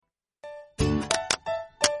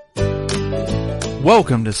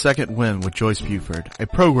Welcome to Second Wind with Joyce Buford, a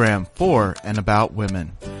program for and about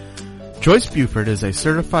women. Joyce Buford is a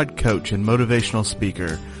certified coach and motivational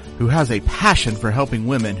speaker who has a passion for helping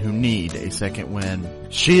women who need a second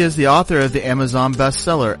wind. She is the author of the Amazon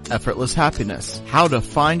bestseller, Effortless Happiness, How to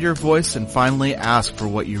Find Your Voice and Finally Ask for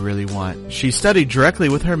What You Really Want. She studied directly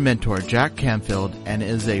with her mentor, Jack Canfield, and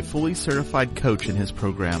is a fully certified coach in his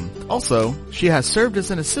program. Also, she has served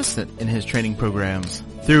as an assistant in his training programs.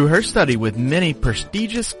 Through her study with many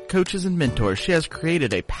prestigious coaches and mentors, she has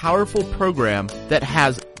created a powerful program that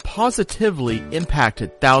has positively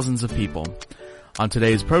impacted thousands of people. On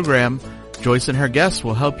today's program, Joyce and her guests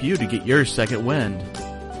will help you to get your second wind.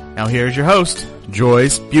 Now here's your host,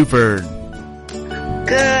 Joyce Buford.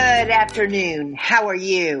 Good afternoon. How are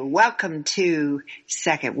you? Welcome to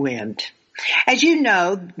Second Wind. As you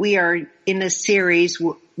know, we are in a series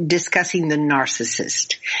discussing the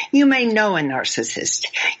narcissist. You may know a narcissist.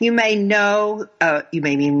 You may know, you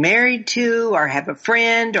may be married to or have a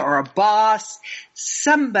friend or a boss,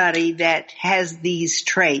 somebody that has these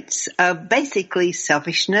traits of basically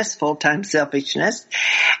selfishness, full-time selfishness,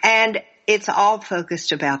 and it's all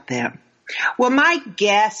focused about them. Well, my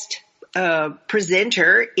guest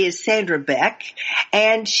presenter is Sandra Beck,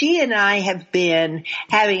 and she and I have been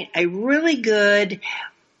having a really good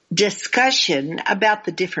discussion about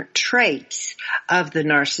the different traits of the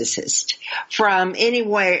narcissist, from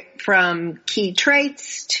anywhere from key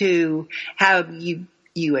traits to how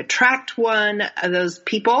you attract one of those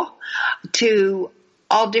people to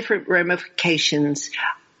all different ramifications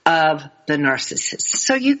of the narcissist.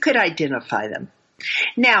 So you could identify them.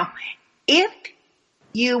 Now, if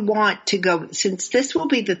you want to go, since this will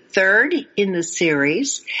be the third in the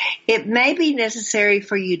series, it may be necessary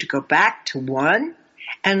for you to go back to one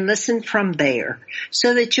and listen from there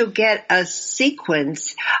so that you'll get a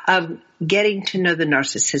sequence of getting to know the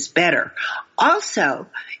narcissist better. Also,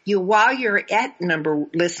 while you're at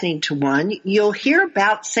listening to one, you'll hear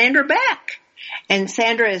about Sandra Beck. And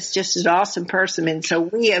Sandra is just an awesome person, and so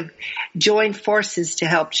we have joined forces to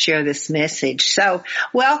help share this message. So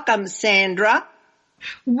welcome, Sandra.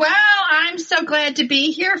 Well, I'm so glad to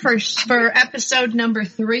be here for episode number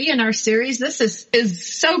 3 in our series. This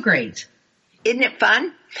is so great. Isn't it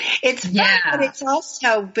fun? It's fun, but it's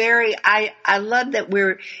also I love that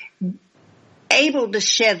we're able to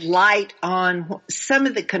shed light on some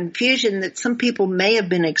of the confusion that some people may have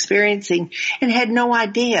been experiencing and had no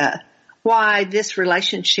idea why this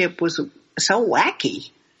relationship was so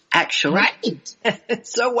wacky. Actually. Right.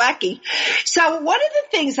 It's so wacky. So one of the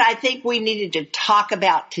things I think we needed to talk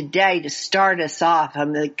about today to start us off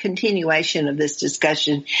on the continuation of this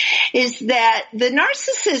discussion is that the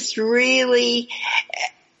narcissist really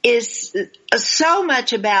is so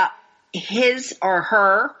much about his or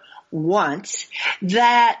her wants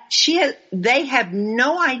that they have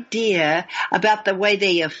no idea about the way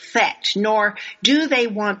they affect, nor do they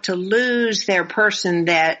want to lose their person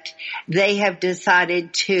that they have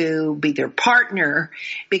decided to be their partner,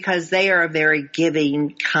 because they are a very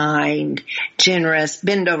giving, kind, generous,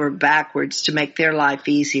 bend over backwards to make their life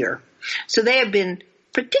easier. So they have been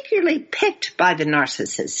particularly picked by the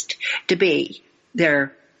narcissist to be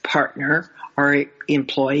their partner or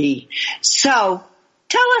employee. So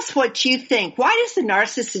tell us what you think. Why does the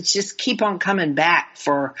narcissist just keep on coming back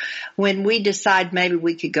for when we decide maybe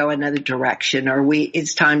we could go another direction, or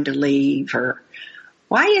it's time to leave, or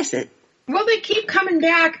why is it? Well, they keep coming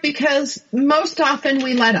back because most often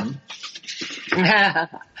we let them.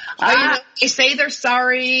 They say they're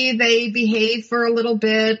sorry, they behave for a little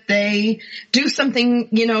bit, they do something,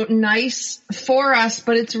 nice for us,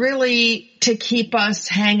 but it's really to keep us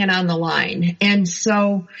hanging on the line. And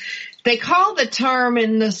so they call the term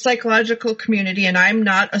in the psychological community, and I'm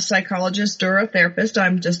not a psychologist or a therapist,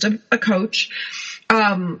 I'm just a coach.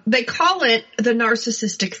 They call it the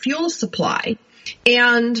narcissistic fuel supply.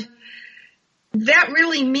 And that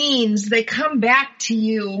really means they come back to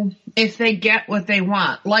you if they get what they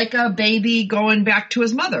want, like a baby going back to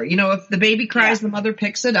his mother. If the baby cries, the mother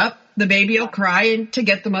picks it up. The baby will cry to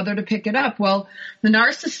get the mother to pick it up. Well, the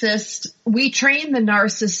narcissist, we train the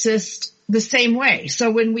narcissist the same way. So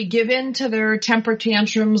when we give in to their temper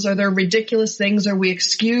tantrums or their ridiculous things, or we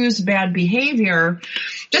excuse bad behavior,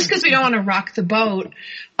 just because we don't want to rock the boat,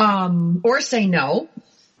 or say no,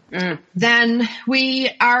 then we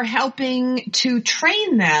are helping to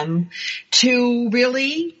train them to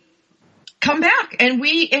really come back, and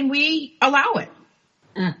we allow it.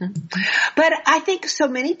 Mm-hmm. But I think so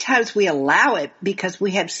many times we allow it because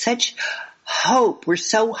we have such hope. We're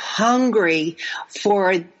so hungry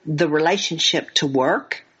for the relationship to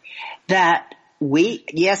work that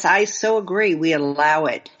yes, I so agree. We allow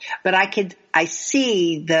it, but I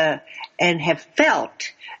see and have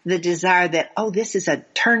felt the desire that, oh, this is a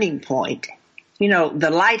turning point. The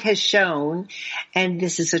light has shone and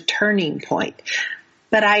this is a turning point.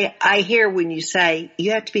 But I hear when you say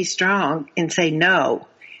you have to be strong and say no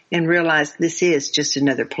and realize this is just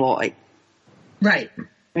another ploy. Right.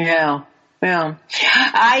 Yeah. Well,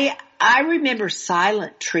 I remember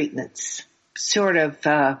silent treatments, sort of,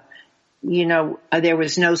 there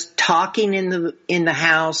was no talking in the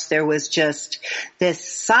house. There was just this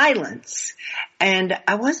silence. And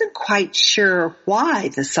I wasn't quite sure why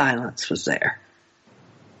the silence was there.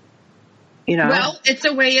 Well, it's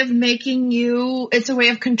a way of it's a way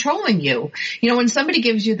of controlling you. When somebody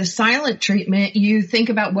gives you the silent treatment, you think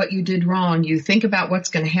about what you did wrong. You think about what's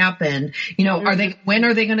going to happen. When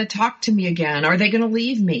are they going to talk to me again? Are they going to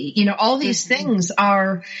leave me? All these things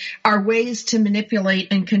are ways to manipulate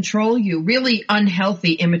and control you, really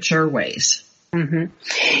unhealthy, immature ways.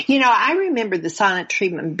 Mm-hmm. I remember the silent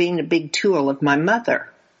treatment being a big tool of my mother.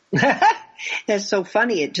 That's so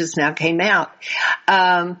funny. It just now came out.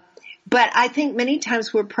 But I think many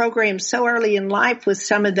times we're programmed so early in life with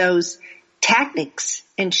some of those tactics,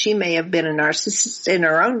 and she may have been a narcissist in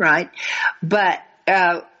her own right, but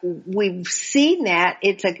we've seen that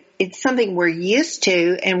it's something we're used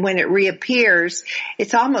to, and when it reappears,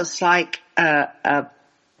 it's almost like a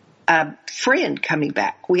friend coming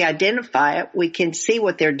back. We identify it, we can see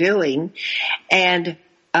what they're doing, and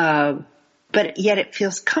but yet it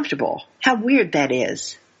feels comfortable. How weird that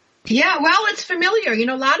is. Yeah, well, it's familiar.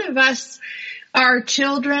 A lot of us are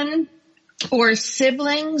children or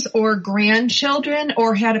siblings or grandchildren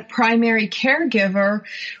or had a primary caregiver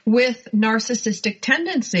with narcissistic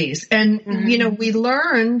tendencies. And, we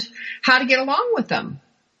learned how to get along with them.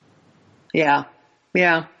 Yeah.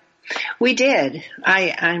 Yeah. We did.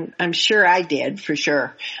 I'm sure I did, for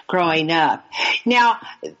sure, growing up. Now,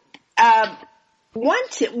 when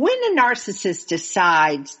a narcissist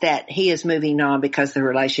decides that he is moving on because the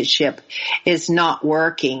relationship is not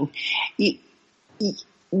working,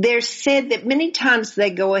 there's said that many times they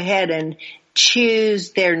go ahead and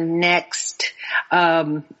choose their next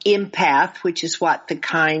empath, which is what the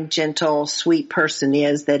kind, gentle, sweet person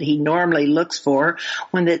is that he normally looks for,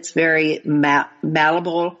 one that's very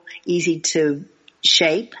malleable, easy to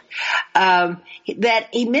shape, that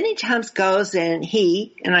he many times goes and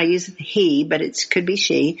I use he, but it could be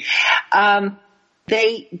she,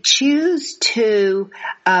 they choose to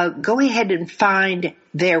go ahead and find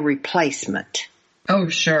their replacement. Oh,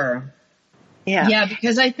 sure. Yeah. Yeah,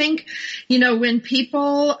 because I think, when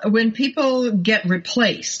people get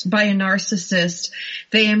replaced by a narcissist,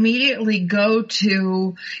 they immediately go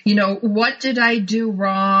to, what did I do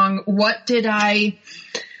wrong? What could I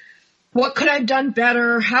have done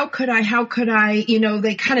better? How could I,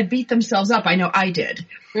 they kind of beat themselves up. I know I did.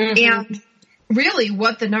 Mm-hmm. And really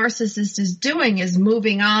what the narcissist is doing is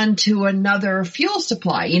moving on to another fuel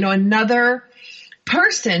supply, another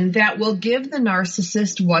person that will give the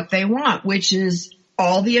narcissist what they want, which is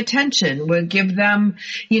all the attention, would give them,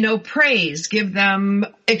 praise, give them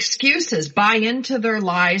excuses, buy into their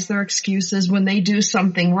lies, their excuses when they do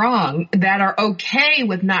something wrong, that are okay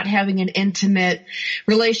with not having an intimate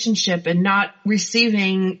relationship and not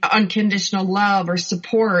receiving unconditional love or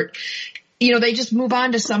support. They just move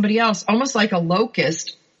on to somebody else, almost like a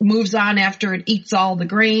locust moves on after it eats all the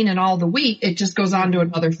grain and all the wheat. It just goes on to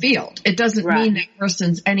another field. It doesn't mean that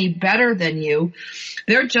person's any better than you.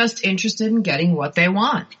 They're just interested in getting what they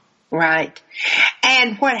want. Right.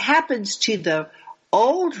 And what happens to the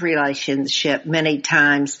old relationship many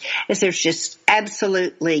times is there's just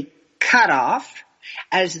absolutely cut off,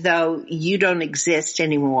 as though you don't exist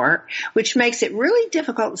anymore, which makes it really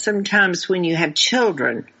difficult sometimes when you have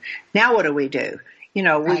children. Now what do?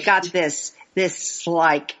 We've got this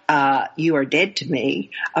like, you are dead to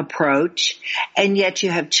me approach, and yet you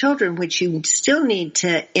have children which you still need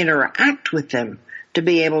to interact with them to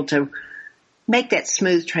be able to make that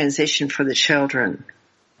smooth transition for the children,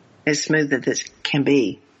 as smooth as this can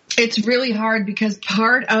be. It's really hard because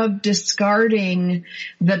part of discarding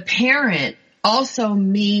the parent also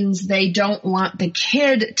means they don't want the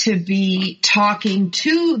kid to be talking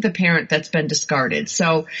to the parent that's been discarded.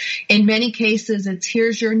 So in many cases, it's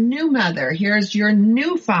here's your new mother, here's your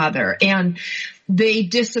new father, and they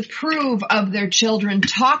disapprove of their children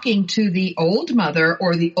talking to the old mother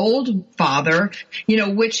or the old father,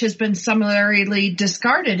 which has been summarily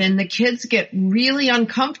discarded, and the kids get really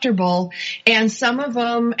uncomfortable, and some of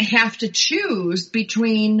them have to choose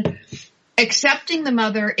between accepting the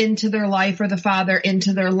mother into their life or the father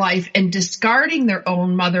into their life and discarding their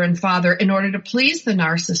own mother and father in order to please the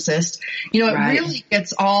narcissist, it really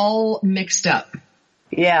gets all mixed up.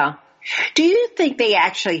 Yeah. Do you think they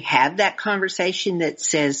actually have that conversation that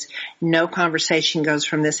says no conversation goes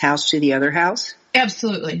from this house to the other house?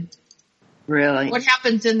 Absolutely. Really? What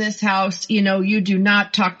happens in this house, you do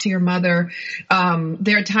not talk to your mother.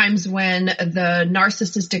 There are times when the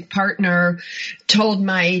narcissistic partner told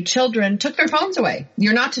my children, took their phones away.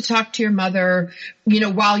 You're not to talk to your mother,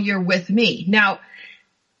 while you're with me. Now,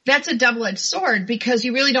 that's a double-edged sword because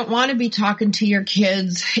you really don't want to be talking to your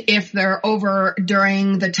kids if they're over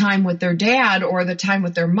during the time with their dad or the time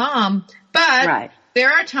with their mom. But there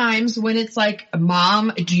are times when it's like,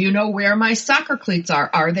 Mom, do you know where my soccer cleats are?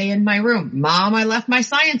 Are they in my room? Mom, I left my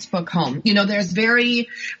science book home. There's very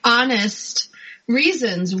honest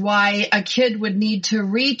reasons why a kid would need to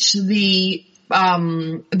reach the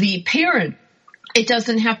parent. It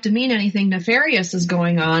doesn't have to mean anything nefarious is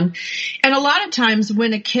going on. And a lot of times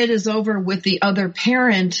when a kid is over with the other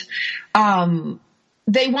parent,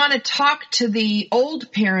 they want to talk to the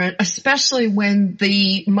old parent, especially when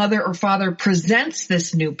the mother or father presents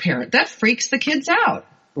this new parent. That freaks the kids out.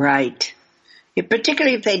 Right. Yeah,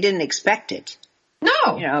 particularly if they didn't expect it.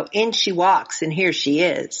 No. In she walks and here she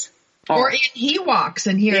is. Or he walks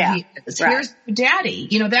and here he is. Right. Here's daddy.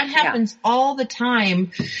 That happens all the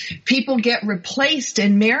time. People get replaced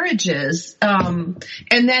in marriages. And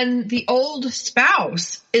then the old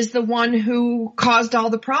spouse is the one who caused all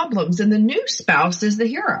the problems and the new spouse is the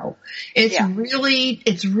hero.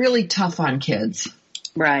 It's really tough on kids.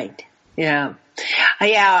 Right. Yeah.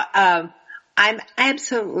 Yeah. I'm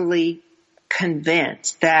absolutely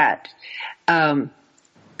convinced that,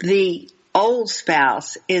 the old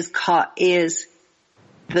spouse is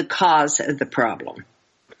the cause of the problem.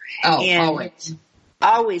 Oh, and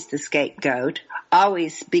always the scapegoat,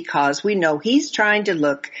 always because we know he's trying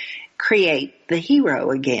to create the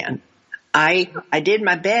hero again. I did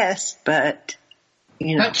my best, but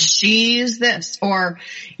But she's this, or,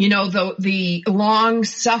 the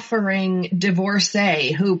long-suffering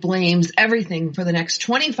divorcee who blames everything for the next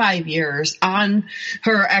 25 years on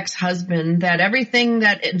her ex-husband, that everything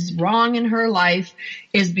that is wrong in her life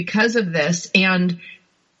is because of this. And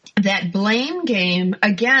that blame game,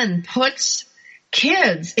 again, puts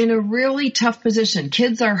kids in a really tough position.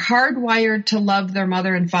 Kids are hardwired to love their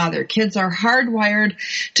mother and father. Kids are hardwired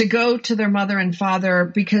to go to their mother and father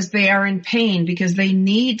because they are in pain, because they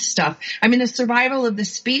need stuff. I mean, the survival of the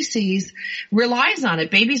species relies on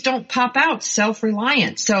it. Babies don't pop out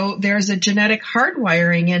self-reliant. So there's a genetic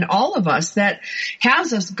hardwiring in all of us that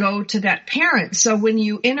has us go to that parent. So when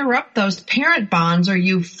you interrupt those parent bonds, or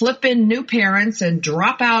you flip in new parents and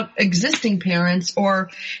drop out existing parents or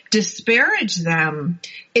disparage them,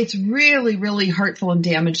 it's really, really hurtful and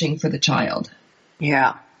damaging for the child.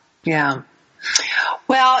 Yeah. Yeah.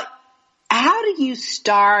 Well, how do you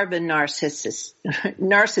starve a narcissist?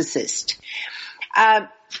 And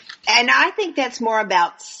I think that's more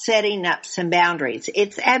about setting up some boundaries.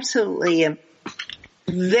 It's absolutely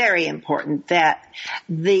very important that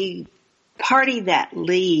the party that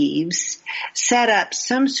leaves set up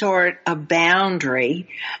some sort of boundary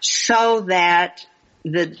so that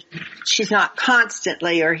she's not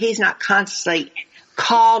constantly, or he's not constantly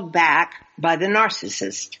called back by the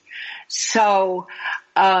narcissist. So,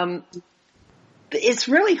 it's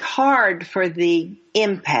really hard for the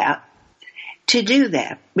empath to do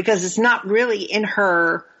that because it's not really in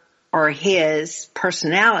her or his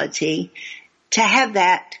personality to have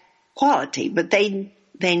that quality, but they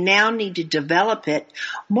now need to develop it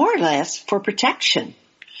more or less for protection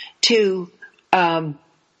to,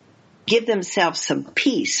 give themselves some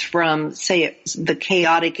peace from, say, the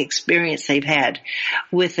chaotic experience they've had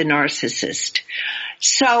with the narcissist.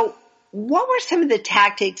 So what were some of the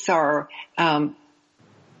tactics or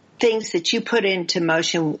things that you put into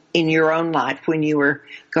motion in your own life when you were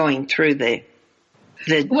going through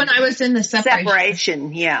when I was in the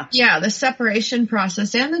separation? Yeah, the separation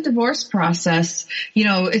process and the divorce process,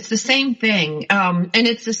 it's the same thing. And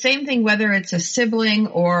it's the same thing whether it's a sibling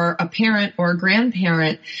or a parent or a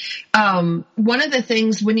grandparent. One of the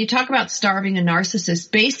things when you talk about starving a narcissist,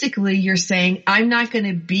 basically you're saying, I'm not going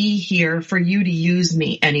to be here for you to use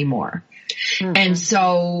me anymore. Mm-hmm. And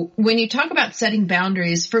so when you talk about setting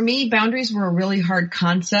boundaries, for me, boundaries were a really hard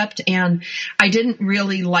concept, and I didn't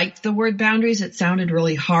really like the word boundaries. It sounded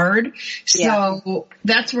really hard. So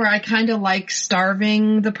that's where I kind of like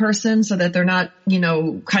starving the person so that they're not,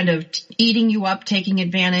 kind of eating you up, taking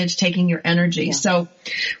advantage, taking your energy. Yeah. So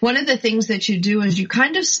one of the things that you do is you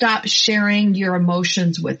kind of stop sharing your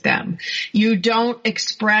emotions with them. You don't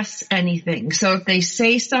express anything. So if they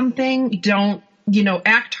say something, don't,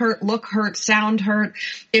 act hurt, look hurt, sound hurt.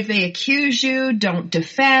 If they accuse you, don't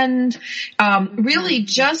defend. Really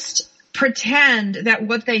just pretend that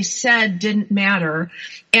what they said didn't matter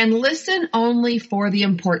and listen only for the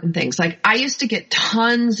important things. Like I used to get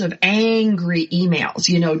tons of angry emails,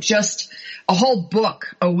 just a whole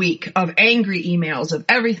book a week of angry emails of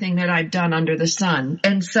everything that I've done under the sun.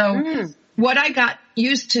 And so what I got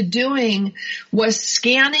used to doing was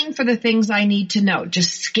scanning for the things I need to know.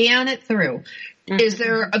 Just scan it through. Is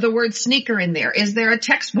there the word sneaker in there? Is there a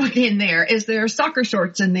textbook in there? Is there soccer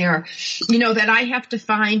shorts in there, that I have to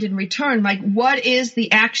find and return? Like, what is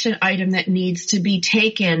the action item that needs to be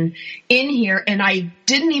taken in here? And I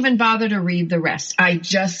didn't even bother to read the rest. I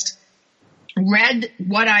just read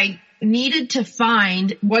what I needed to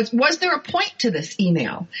find. Was there a point to this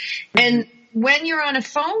email? And when you're on a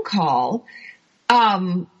phone call,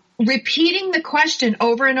 repeating the question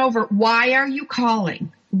over and over, why are you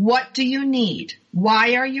calling? What do you need?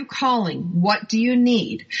 Why are you calling? What do you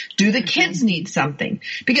need? Do the kids need something?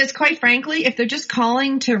 Because quite frankly, if they're just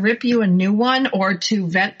calling to rip you a new one or to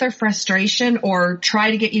vent their frustration or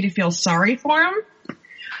try to get you to feel sorry for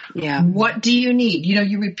them, what do you need?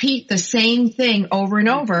 You repeat the same thing over and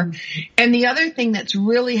over. And the other thing that's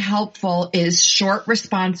really helpful is short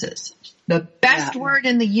responses. The best word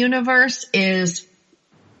in the universe is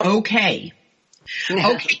okay.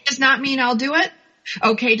 Okay does not mean I'll do it.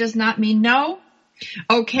 Okay does not mean no.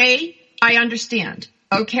 Okay, I understand.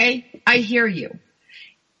 Okay, I hear you.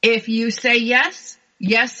 If you say yes,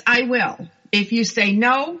 yes, I will. If you say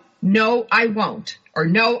no, no, I won't. Or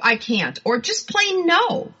no, I can't. Or just plain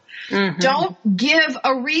no. Don't give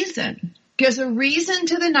a reason. Because a reason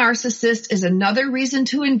to the narcissist is another reason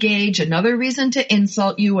to engage, another reason to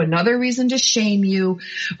insult you, another reason to shame you,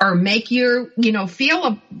 or make you,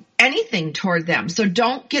 feel anything toward them. So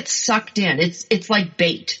don't get sucked in. It's like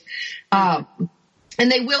bait. And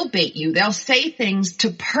they will bait you. They'll say things to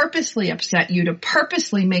purposely upset you, to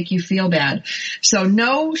purposely make you feel bad. So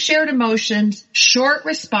no shared emotions, short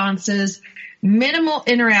responses, minimal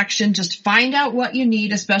interaction. Just find out what you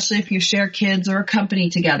need, especially if you share kids or a company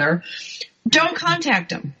together. Don't contact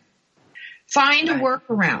them. Find a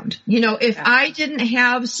workaround. If I didn't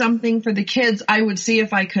have something for the kids, I would see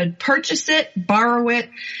if I could purchase it, borrow it.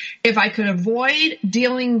 If I could avoid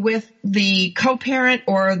dealing with the co-parent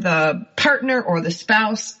or the partner or the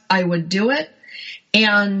spouse, I would do it.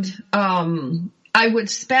 And I would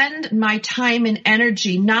spend my time and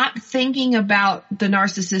energy not thinking about the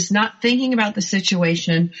narcissist, not thinking about the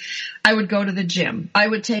situation. I would go to the gym. I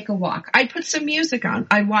would take a walk. I'd put some music on.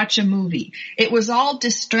 I'd watch a movie. It was all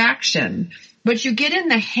distraction. But you get in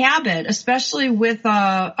the habit, especially with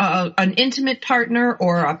an intimate partner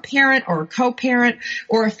or a parent or a co-parent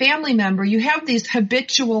or a family member, you have these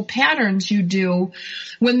habitual patterns you do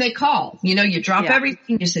when they call. You drop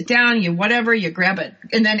everything, you sit down, you whatever, you grab it.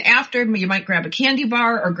 And then after, you might grab a candy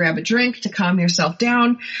bar or grab a drink to calm yourself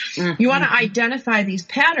down. You want to identify these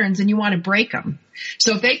patterns and you want to break them.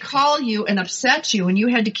 So if they call you and upset you and you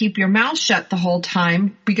had to keep your mouth shut the whole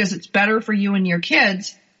time because it's better for you and your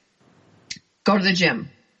kids, go to the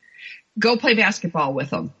gym. Go play basketball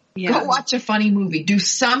with them. Go watch a funny movie. Do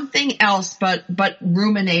something else but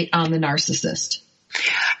ruminate on the narcissist.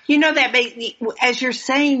 That makes me, as you're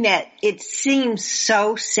saying that, it seems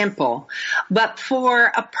so simple. But for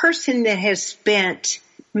a person that has spent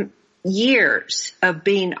years of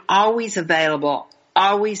being always available,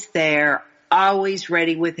 always there, always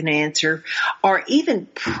ready with an answer, or even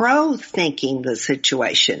pro-thinking the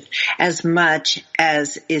situation as much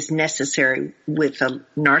as is necessary with a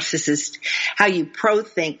narcissist, how you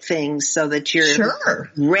pro-think things so that you're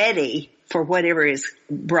ready for whatever is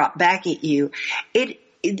brought back at you.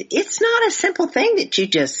 It's not a simple thing that you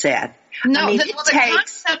just said. No, the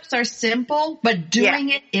concepts are simple, but doing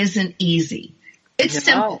it isn't easy. It's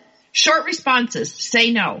simple. Short responses,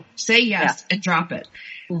 say no, say yes, and drop it.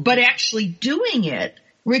 But actually doing it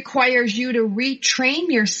requires you to retrain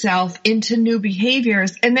yourself into new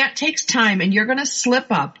behaviors, and that takes time, and you're going to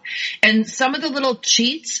slip up. And some of the little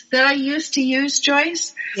cheats that I used to use,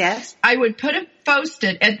 Joyce, yes, I would put a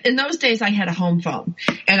Post-it. In those days, I had a home phone,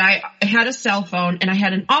 and I had a cell phone, and I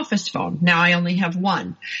had an office phone. Now I only have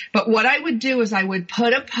one. But what I would do is I would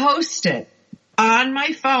put a Post-it on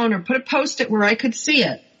my phone, or put a Post-it where I could see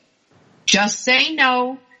it. Just say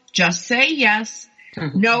no. Just say yes.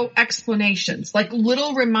 No explanations, like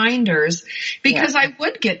little reminders, because I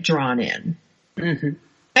would get drawn in. Mm-hmm.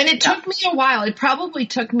 And it took me a while. It probably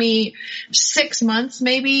took me 6 months,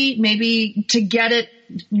 maybe to get it,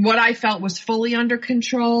 what I felt was fully under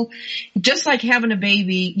control. Just like having a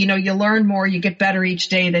baby, you learn more, you get better each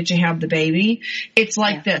day that you have the baby. It's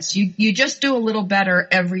like this. You just do a little better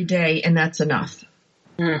every day, and that's enough.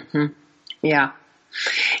 Mm-hmm. Yeah.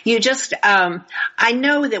 You just, I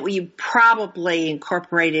know that we probably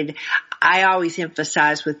incorporated, I always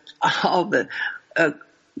emphasize with all the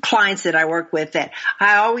clients that I work with that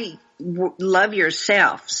I always love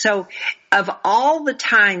yourself. So of all the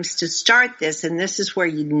times to start this, and this is where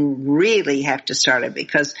you really have to start it,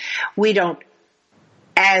 because we don't,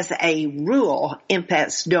 as a rule,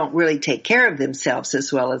 empaths don't really take care of themselves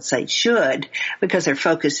as well as they should, because their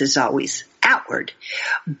focus is always outward.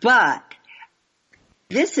 But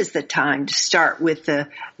this is the time to start with the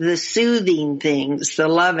soothing things, the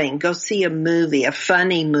loving. Go see a movie, a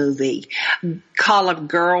funny movie. Call a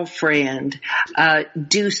girlfriend.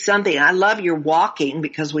 Do something. I love your walking,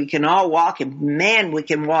 because we can all walk, and man, we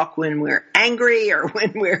can walk when we're angry or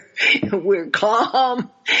when we're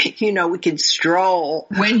calm. We can stroll.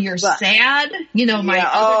 When you're sad, my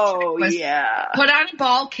other trick was put on a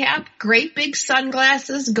ball cap, great big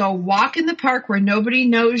sunglasses, go walk in the park where nobody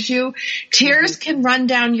knows you. Tears can run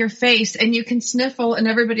down your face, and you can sniffle, and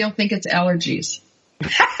everybody will think it's allergies.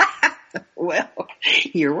 Well,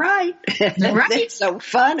 you're right. You're right. That's so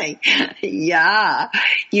funny. Yeah,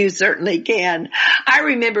 you certainly can. I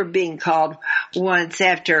remember being called once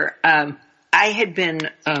after I had been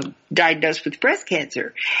diagnosed with breast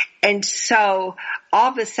cancer. And so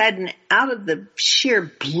all of a sudden, out of the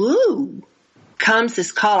sheer blue comes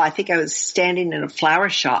this call. I think I was standing in a flower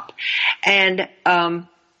shop, and all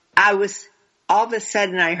of a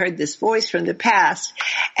sudden I heard this voice from the past,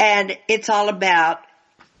 and it's all about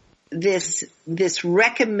this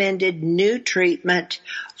recommended new treatment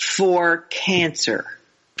for cancer.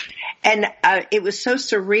 And it was so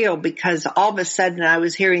surreal, because all of a sudden I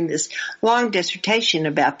was hearing this long dissertation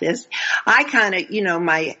about this. I kind of,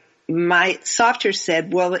 my softer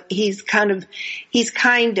said, well, he's kind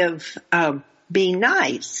of being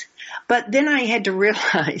nice. But then I had to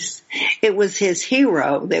realize it was his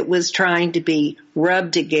hero that was trying to be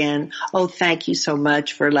rubbed again. Oh, thank you so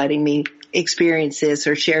much for letting me experience this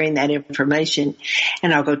or sharing that information,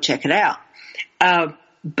 and I'll go check it out.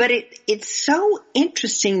 But it's so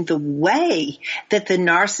interesting the way that the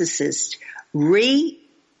narcissist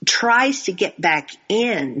tries to get back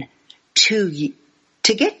in to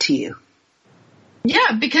get to you.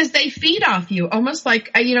 Yeah, because they feed off you, almost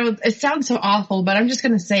like, it sounds so awful, but I'm just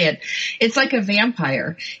going to say it. It's like a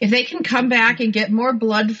vampire. If they can come back and get more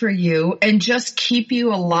blood for you and just keep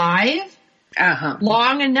you alive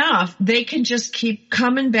long enough, they can just keep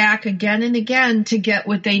coming back again and again to get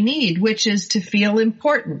what they need, which is to feel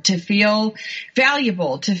important, to feel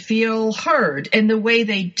valuable, to feel heard. And the way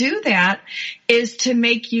they do that is to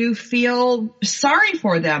make you feel sorry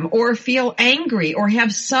for them, or feel angry, or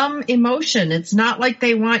have some emotion. It's not like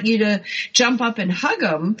they want you to jump up and hug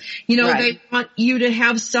them. Right. They want you to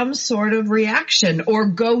have some sort of reaction, or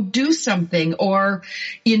go do something, or,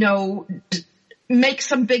 make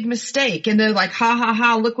some big mistake. And they're like, ha ha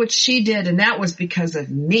ha, look what she did. And that was because of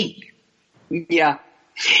me. Yeah.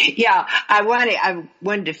 Yeah. I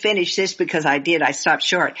wanted to finish this because I stopped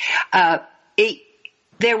short.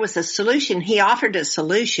 There was a solution. He offered a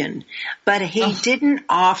solution, but he didn't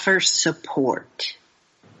offer support.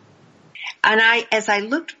 And as I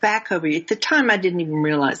looked back over it, at the time I didn't even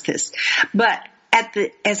realize this, but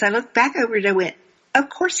as I looked back over it, I went, of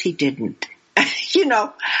course he didn't. He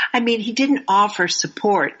didn't offer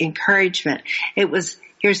support, encouragement. It was,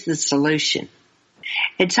 here's the solution.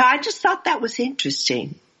 And so I just thought that was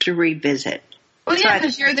interesting to revisit. Well, yeah,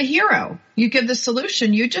 because you're the hero. You give the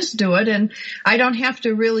solution, you just do it, and I don't have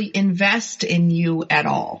to really invest in you at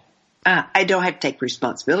all. I don't have to take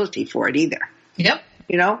responsibility for it either. Yep.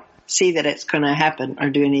 See that it's going to happen or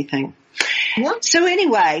do anything. Yep. So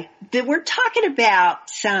anyway, we're talking about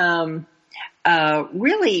some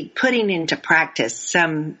really putting into practice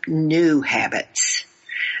some new habits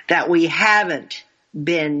that we haven't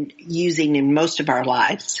been using in most of our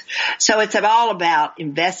lives. So it's all about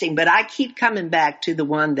investing, but I keep coming back to the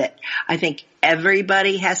one that I think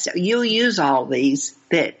everybody has to, you'll use all these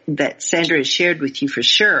that Sandra has shared with you for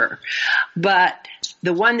sure. But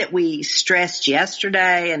the one that we stressed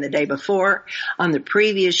yesterday and the day before on the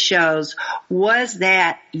previous shows was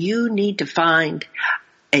that you need to find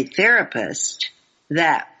a therapist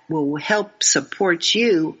that will help support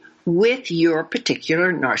you with your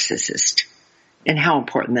particular narcissist. And how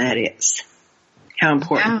important that is. How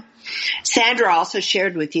important. Yeah. Sandra also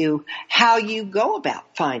shared with you how you go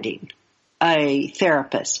about finding a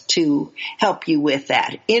therapist to help you with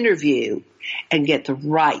that. Interview and get the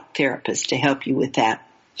right therapist to help you with that.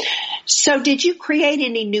 So did you create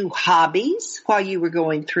any new hobbies while you were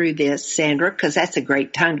going through this, Sandra? Because that's a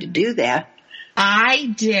great time to do that. I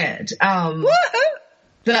did.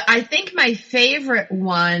 I think my favorite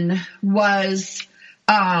one was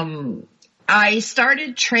I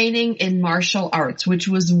started training in martial arts, which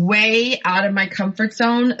was way out of my comfort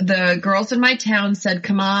zone. The girls in my town said,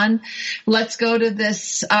 come on, let's go to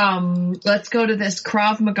this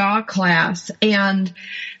Krav Maga class. And,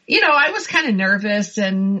 I was kind of nervous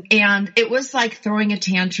and it was like throwing a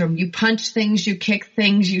tantrum. You punch things, you kick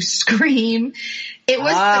things, you scream. It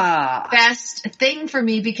was the best thing for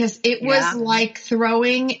me because it was like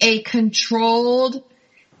throwing a controlled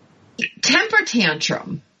temper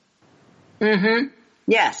tantrum. Mm-hmm.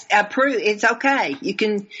 Yes. Approve. It's okay. You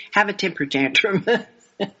can have a temper tantrum.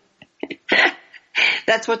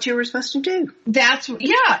 That's what you were supposed to do.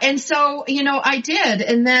 And so, I did.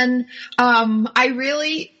 And then, I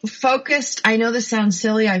really focused, I know this sounds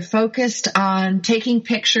silly, I focused on taking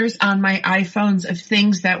pictures on my iPhones of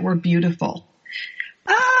things that were beautiful.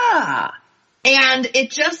 And it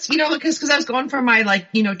just, because I was going for my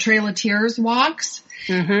Trail of Tears walks.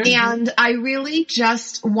 Mm-hmm. And I really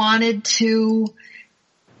just wanted to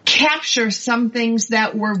capture some things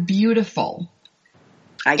that were beautiful.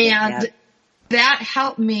 I get that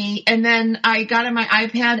helped me. And then I got on my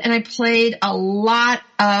iPad and I played a lot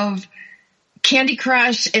of Candy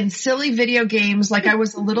Crush and silly video games like I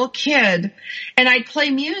was a little kid, and I'd play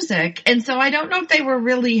music. And so I don't know if they were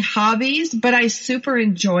really hobbies, but I super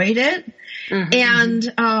enjoyed it. Mm-hmm. And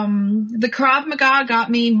the Krav Maga got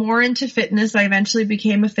me more into fitness. I eventually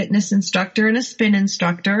became a fitness instructor and a spin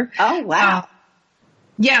instructor. Oh, wow.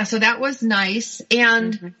 So that was nice.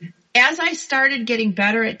 And as I started getting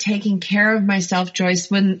better at taking care of myself,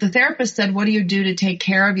 Joyce, when the therapist said, what do you do to take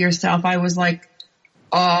care of yourself? I was like,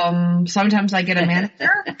 sometimes I get a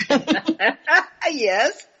manicure.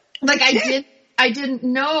 Yes. Like I didn't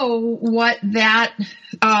know what that,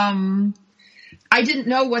 I didn't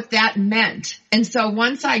know what that meant. And so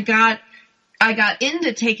once I got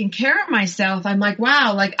into taking care of myself, I'm like,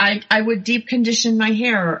 wow, like I would deep condition my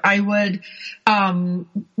hair. I would,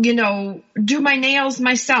 do my nails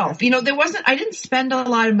myself. I didn't spend a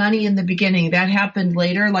lot of money in the beginning. That happened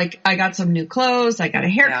later. Like I got some new clothes. I got a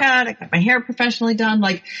haircut. I got my hair professionally done,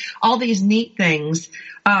 like all these neat things.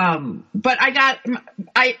 But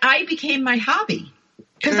I became my hobby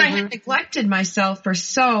because I had neglected myself for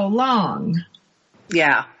so long.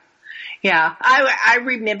 Yeah. Yeah. I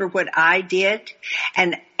remember what I did.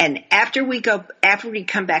 And after we come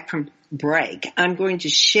back from break, I'm going to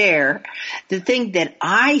share the thing that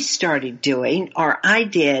I started doing, or I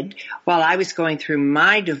did while I was going through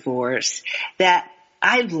my divorce, that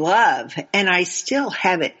I love and I still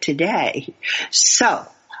have it today. So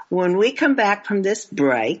when we come back from this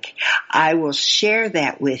break, I will share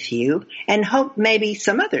that with you and hope maybe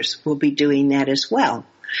some others will be doing that as well.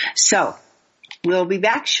 So we'll be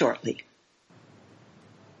back shortly.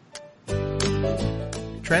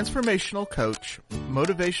 Transformational coach,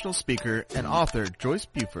 motivational speaker, and author Joyce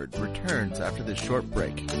Buford returns after this short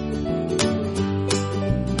break.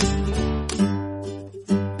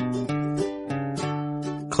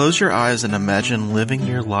 Close your eyes and imagine living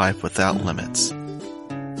your life without limits.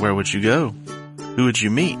 Where would you go? Who would you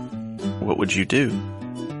meet? What would you do?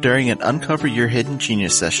 During an Uncover Your Hidden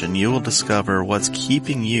Genius session, you will discover what's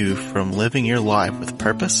keeping you from living your life with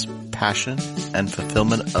purpose, passion, and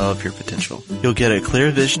fulfillment of your potential. You'll get a clear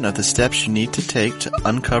vision of the steps you need to take to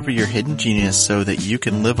uncover your hidden genius so that you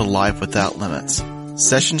can live a life without limits.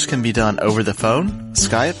 Sessions can be done over the phone,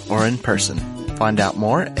 Skype, or in person. Find out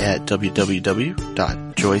more at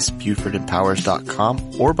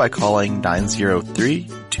www.joycebufordempowers.com or by calling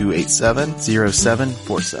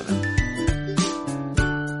 903-287-0747.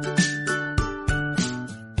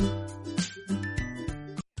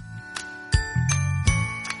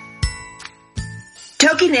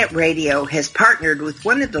 TogiNet Radio has partnered with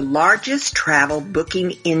one of the largest travel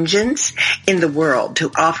booking engines in the world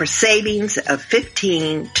to offer savings of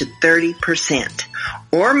 15 to 30%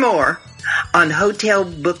 or more on hotel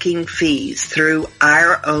booking fees through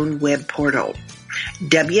our own web portal,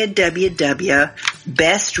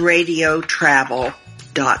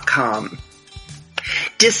 www.bestradiotravel.com.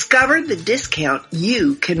 Discover the discount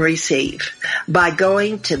you can receive by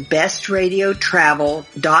going to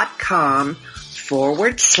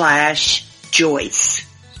bestradiotravel.com/Joyce, Joyce,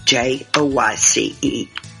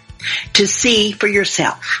 to see for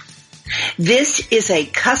yourself. This is a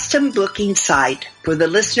custom booking site for the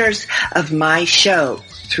listeners of my show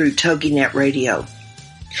through TogiNet Radio.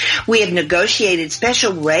 We have negotiated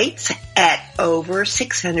special rates at over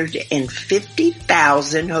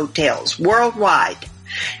 650,000 hotels worldwide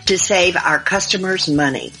to save our customers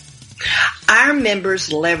money. Our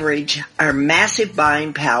members leverage our massive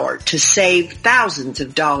buying power to save thousands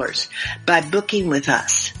of dollars by booking with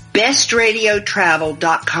us.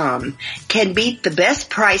 BestRadioTravel.com can beat the best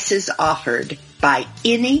prices offered by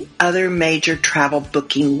any other major travel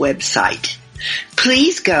booking website.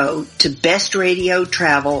 Please go to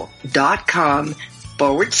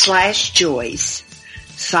bestradiotravel.com/Joyce,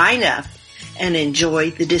 sign up, and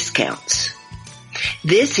enjoy the discounts.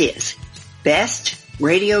 This is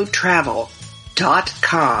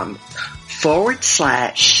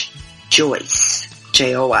bestradiotravel.com/Joyce, Joyce.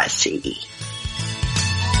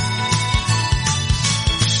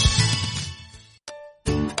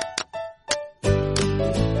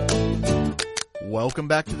 Welcome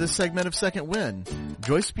back to this segment of Second Wind.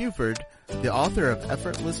 Joyce Buford, the author of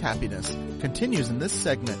Effortless Happiness, continues in this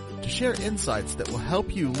segment to share insights that will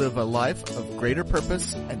help you live a life of greater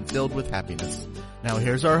purpose and filled with happiness. Now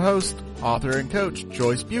here's our host, author and coach,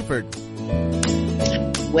 Joyce Buford.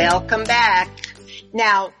 Welcome back.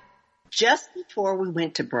 Now, just before we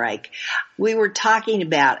went to break, we were talking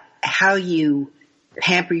about how you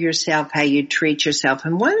pamper yourself, how you treat yourself.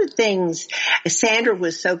 And one of the things Sandra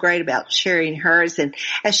was so great about sharing hers, and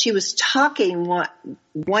as she was talking,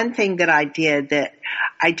 one thing that I did that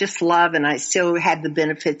I just love and I still have the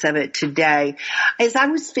benefits of it today is I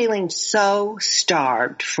was feeling so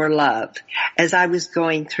starved for love as I was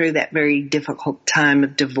going through that very difficult time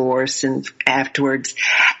of divorce and afterwards.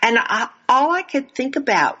 And all I could think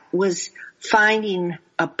about was finding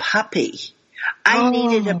a puppy. I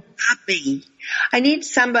needed a puppy. I need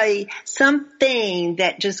something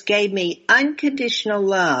that just gave me unconditional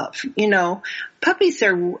love. You know, puppies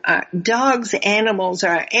are, dogs, animals,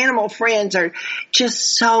 our animal friends are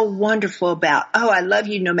just so wonderful about, oh, I love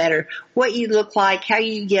you no matter what you look like, how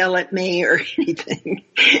you yell at me or anything.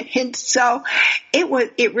 And so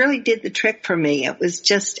it really did the trick for me. It was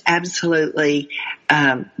just absolutely,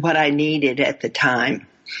 what I needed at the time.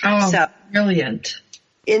 Oh, so, brilliant.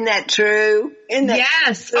 Isn't that true?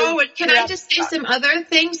 Yes. True? Oh, and can I just say some other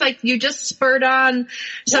things? Like you just spurred on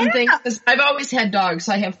something. Yeah. I've always had dogs.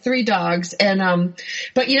 I have 3 dogs. And,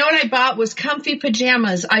 but you know what I bought was comfy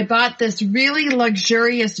pajamas. I bought this really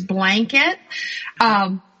luxurious blanket,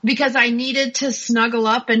 because I needed to snuggle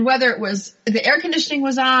up, and whether it was the air conditioning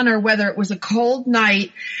was on or whether it was a cold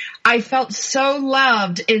night, I felt so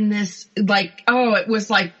loved in this, like, oh, it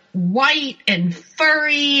was like white and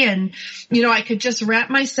furry, and, you know, I could just wrap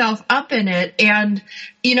myself up in it. And,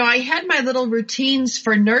 you know, I had my little routines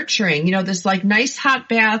for nurturing, you know, this like nice hot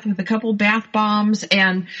bath with a couple bath bombs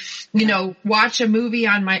and, you know, watch a movie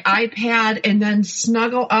on my iPad and then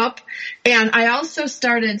snuggle up. And I also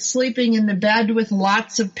started sleeping in the bed with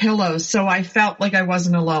lots of pillows, so I felt like I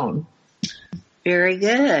wasn't alone. Very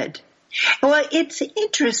good. Well, it's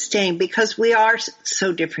interesting because we are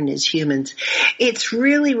so different as humans. It's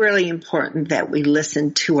really, really important that we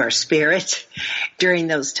listen to our spirit during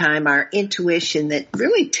those times, our intuition that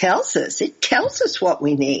really tells us what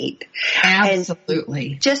we need.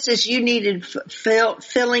 Absolutely. And just as you needed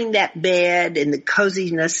filling that bed and the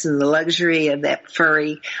coziness and the luxury of that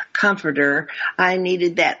furry comforter, I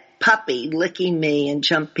needed that puppy licking me and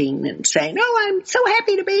jumping and saying, "Oh, I'm so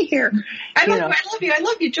happy to be here." I love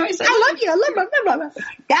you, Joyce. I love you.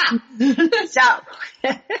 Yeah. So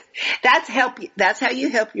that's how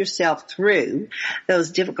you help yourself through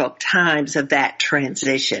those difficult times of that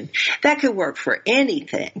transition. That could work for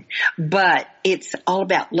anything, but it's all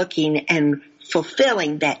about looking and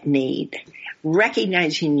fulfilling that need,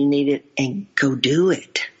 recognizing you need it, and go do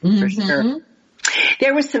it for sure.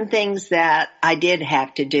 There were some things that I did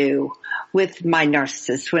have to do with my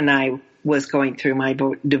narcissist when I was going through my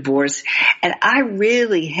divorce, and I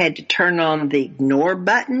really had to turn on the ignore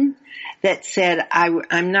button that said,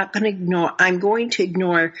 I'm not going to ignore, I'm going to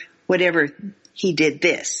ignore whatever he did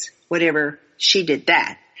this, whatever she did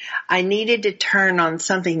that. I needed to turn on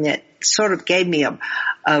something that sort of gave me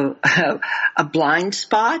a blind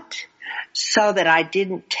spot so that I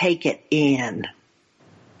didn't take it in.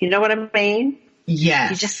 You know what I mean?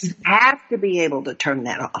 Yes. You just have to be able to turn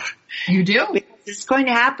that off. You do. Because it's going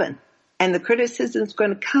to happen. And the criticism's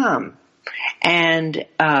going to come. And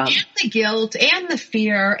the guilt and the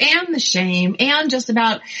fear and the shame and just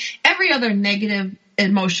about every other negative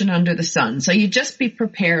emotion under the sun. So you just be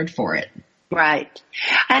prepared for it. Right.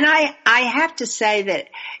 And I have to say that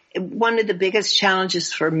one of the biggest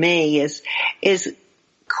challenges for me is of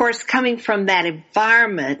course coming from that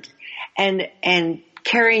environment and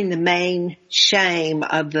carrying the main shame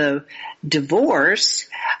of the divorce,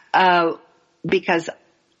 because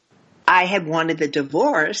I had wanted the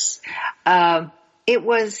divorce. It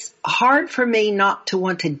was hard for me not to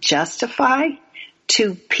want to justify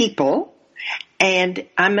to people. And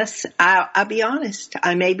I'll be honest,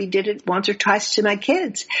 I maybe did it once or twice to my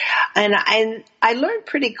kids. And I learned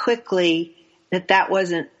pretty quickly that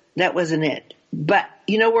wasn't it. But,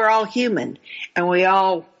 we're all human and we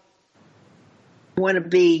all want to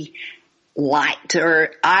be liked,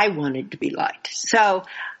 or I wanted to be liked. So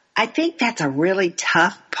I think that's a really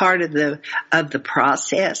tough part of the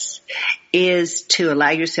process, is to allow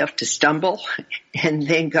yourself to stumble and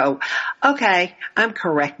then go, okay, I'm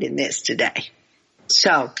correcting this today.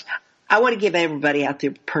 So I want to give everybody out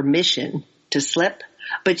there permission to slip,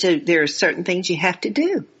 but there are certain things you have to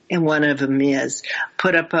do. And one of them is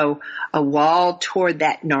put up a wall toward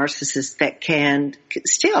that narcissist that can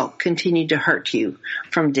still continue to hurt you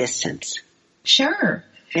from distance. Sure.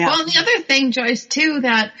 Yeah. Well, and the other thing, Joyce, too,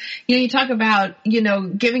 that, you talk about,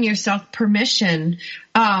 giving yourself permission.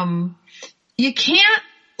 You can't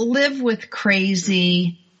live with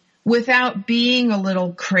crazy without being a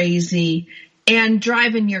little crazy and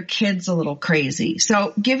driving your kids a little crazy.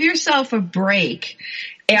 So give yourself a break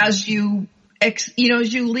as you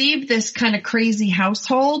leave this kind of crazy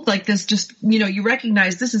household, like this, just, you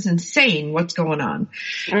recognize this is insane what's going on.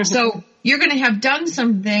 Mm-hmm. So you're going to have done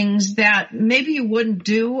some things that maybe you wouldn't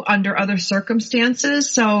do under other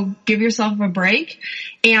circumstances. So give yourself a break,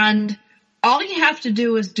 and all you have to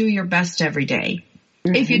do is do your best every day.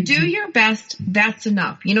 Mm-hmm. If you do your best, that's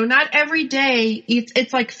enough. Not every day.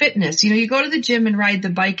 It's like fitness. You go to the gym and ride the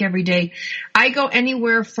bike every day. I go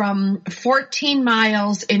anywhere from 14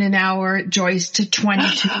 miles in an hour, Joyce, to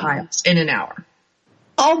 22 miles in an hour.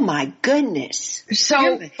 Oh my goodness.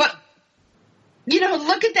 So, but,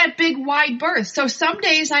 look at that big wide berth. So some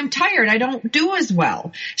days I'm tired. I don't do as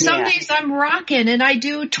well. Some days I'm rocking and I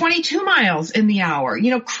do 22 miles in the hour.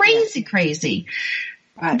 Crazy.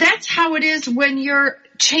 Right. That's how it is when you're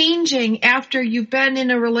changing after you've been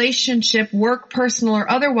in a relationship, work, personal,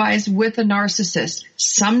 or otherwise, with a narcissist.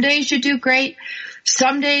 Some days you do great.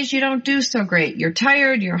 Some days you don't do so great. You're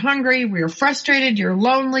tired, you're hungry, you're frustrated, you're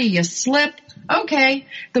lonely, you slip. Okay.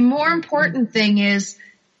 The more important thing is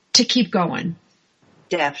to keep going.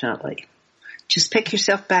 Definitely. Just pick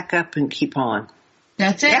yourself back up and keep on.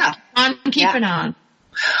 That's it. Yeah. Keep it on.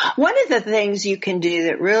 One of the things you can do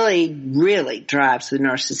that really, really drives the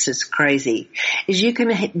narcissist crazy is you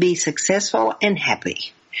can be successful and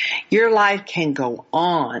happy. Your life can go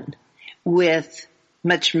on with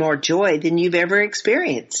much more joy than you've ever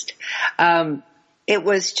experienced. It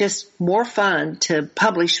was just more fun to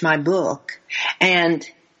publish my book and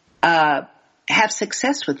have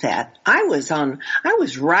success with that. I was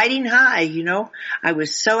riding high, I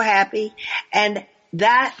was so happy, and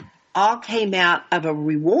that all came out of a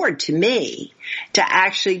reward to me to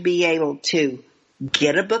actually be able to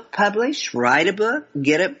get a book published, write a book,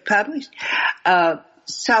 get it published.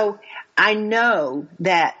 So I know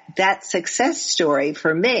that success story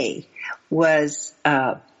for me was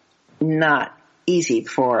not easy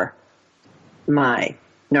for my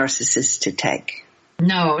narcissist to take.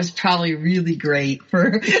 No, it was probably really great for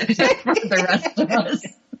the rest of us.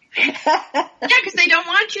 Yeah, because they don't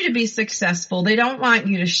want you to be successful. They don't want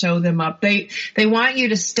you to show them up. They want you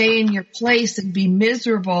to stay in your place and be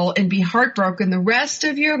miserable and be heartbroken the rest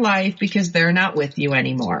of your life because they're not with you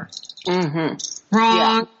anymore. Mm-hmm.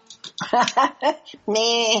 Wrong.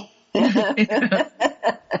 Nah. Because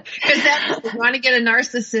that's, you want to get a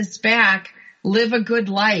narcissist back. Live a good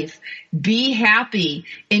life. Be happy.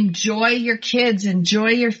 Enjoy your kids. Enjoy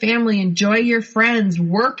your family. Enjoy your friends.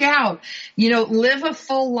 Work out. Live a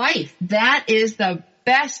full life. That is the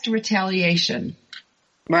best retaliation.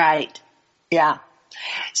 Right. Yeah.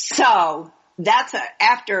 So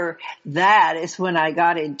after that is when I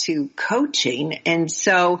got into coaching. And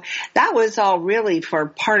so that was all really for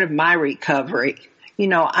part of my recovery.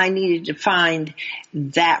 I needed to find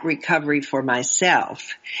that recovery for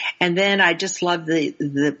myself. And then I just love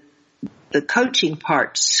the the coaching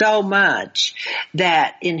part so much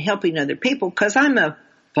that in helping other people, because I'm a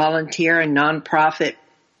volunteer and nonprofit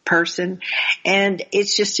person, and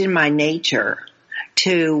it's just in my nature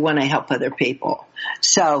to want to help other people.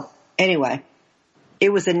 So anyway,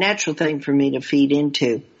 it was a natural thing for me to feed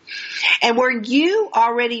into. And were you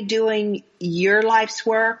already doing your life's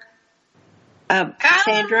work,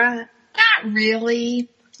 Sandra? Not really.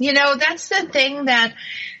 That's the thing, that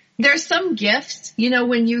there's some gifts,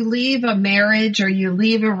 when you leave a marriage or you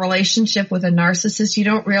leave a relationship with a narcissist, you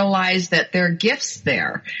don't realize that there are gifts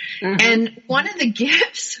there. Mm-hmm. And one of the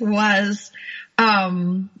gifts was,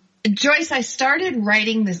 Joyce, I started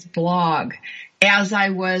writing this blog as I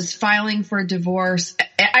was filing for divorce.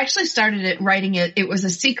 I actually started writing it. It was a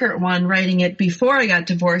secret one, writing it before I got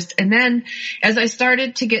divorced. And then as I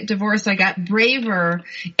started to get divorced, I got braver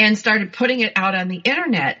and started putting it out on the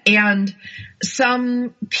internet. And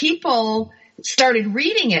some people started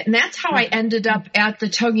reading it. And that's how I ended up at the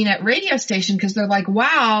TogiNet radio station, because they're like,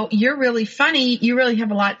 wow, you're really funny. You really have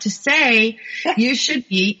a lot to say. You should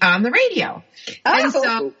be on the radio. Oh. And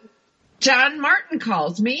so John Martin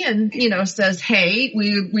calls me and, says, hey,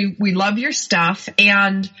 we love your stuff.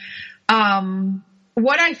 And,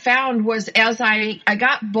 what I found was, as I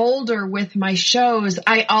got bolder with my shows,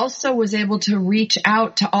 I also was able to reach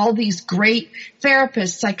out to all these great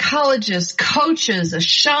therapists, psychologists, coaches, a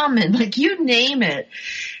shaman, like you name it.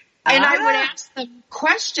 And I would ask them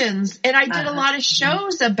questions, and I did a lot of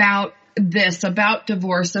shows about this, about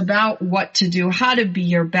divorce, about what to do, how to be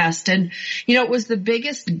your best. And, it was the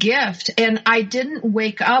biggest gift. And I didn't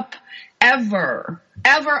wake up ever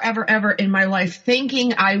in my life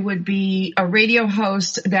thinking I would be a radio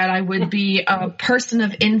host, that I would be a person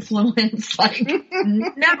of influence, like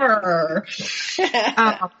never. So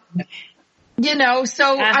I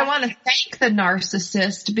want to thank the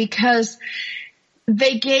narcissist, because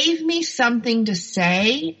they gave me something to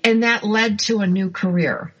say, and that led to a new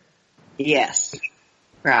career. Yes.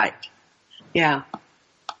 Right. Yeah.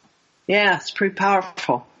 Yeah, it's pretty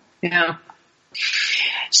powerful. Yeah.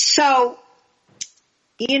 So,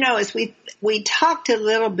 as we talked a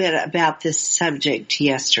little bit about this subject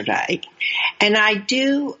yesterday, and I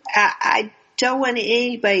don't want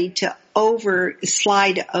anybody to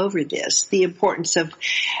slide over this, the importance of,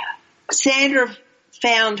 Sandra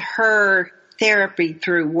found her therapy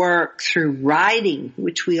through work, through writing,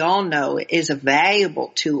 which we all know is a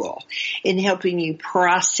valuable tool in helping you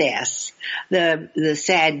process the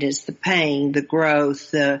sadness, the pain, the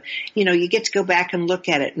growth, you get to go back and look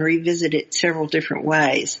at it and revisit it several different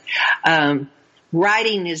ways.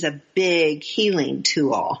 Writing is a big healing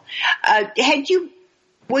tool. You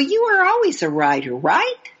were always a writer,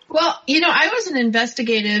 right? Well, I was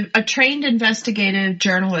a trained investigative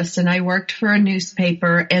journalist, and I worked for a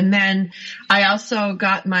newspaper. And then I also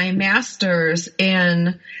got my master's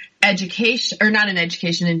in education, or not in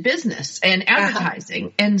education, in business and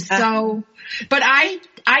advertising. And so, but I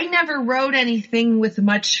never wrote anything with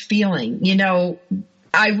much feeling.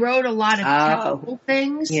 I wrote a lot of technical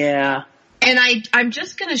things. Yeah. And I'm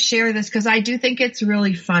just going to share this because I do think it's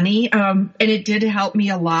really funny. And it did help me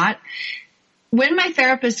a lot. When my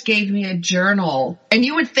therapist gave me a journal, and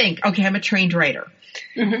you would think, okay, I'm a trained writer,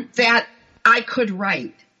 that I could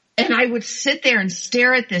write. And I would sit there and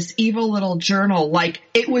stare at this evil little journal like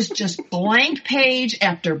it was just blank page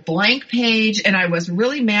after blank page. And I was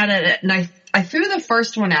really mad at it. And I threw the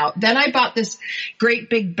first one out. Then I bought this great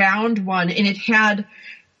big bound one, and it had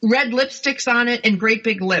red lipsticks on it and great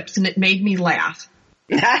big lips, and it made me laugh.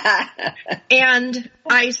 And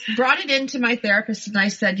I brought it into my therapist, and I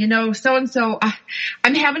said, so-and-so,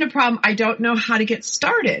 I'm having a problem. I don't know how to get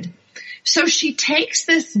started. So she takes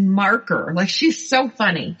this marker, like she's so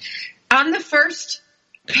funny. On the first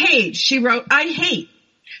page, she wrote, I hate.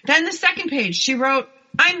 Then the second page, she wrote,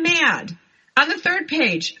 I'm mad. On the third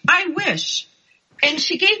page, I wish. And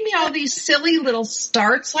she gave me all these silly little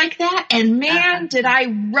starts like that. And man, did I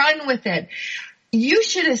run with it. You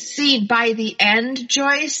should have seen by the end,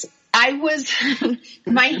 Joyce,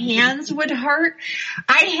 my hands would hurt.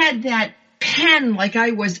 I had that pen like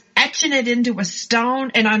I was etching it into a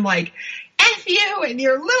stone, and I'm like, F you and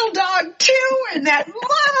your little dog too, and that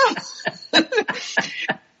mama.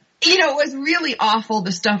 It was really awful,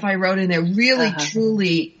 the stuff I wrote in there, really,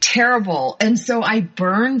 truly terrible. And so I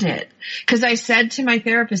burned it because I said to my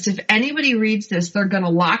therapist, if anybody reads this, they're going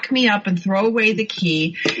to lock me up and throw away the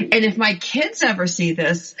key. And if my kids ever see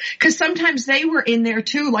this, because sometimes they were in there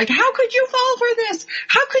too, like, how could you fall for this?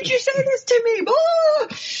 How could you say this to me?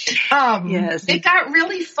 Yes. It got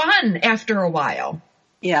really fun after a while.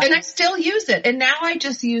 Yeah. And I still use it. And now I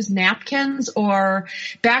just use napkins or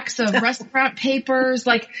backs of restaurant papers.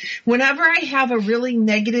 Like whenever I have a really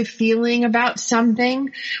negative feeling about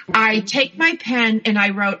something, I take my pen and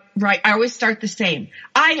I I always start the same.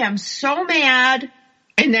 I am so mad.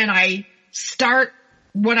 And then I start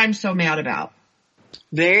what I'm so mad about.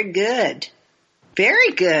 Very good.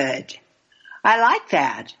 Very good. I like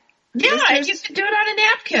that. Yeah, and you can do it on a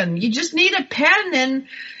napkin. You just need a pen and,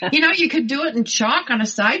 you could do it in chalk on a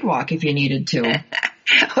sidewalk if you needed to.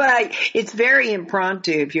 Well, it's very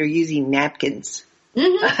impromptu if you're using napkins.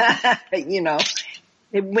 Mm-hmm.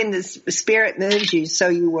 When the spirit moves you, so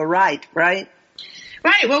you will write, right?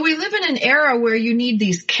 Right. Well, we live in an era where you need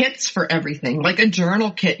these kits for everything, like a journal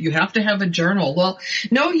kit. You have to have a journal. Well,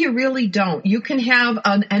 no, you really don't. You can have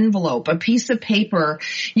an envelope, a piece of paper.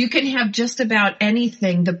 You can have just about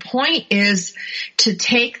anything. The point is to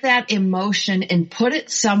take that emotion and put it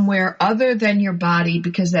somewhere other than your body,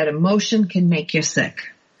 because that emotion can make you sick.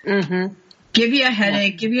 Mm-hmm. Give you a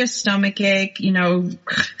headache, give you a stomach ache,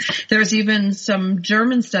 there's even some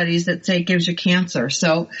German studies that say it gives you cancer.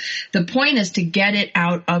 So the point is to get it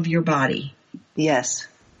out of your body. Yes.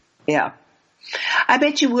 Yeah. I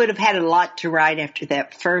bet you would have had a lot to write after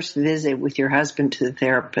that first visit with your husband to the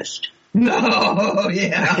therapist. Oh,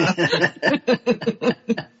 yeah.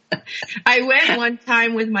 I went one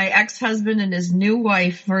time with my ex-husband and his new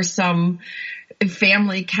wife for some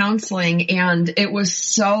family counseling, and it was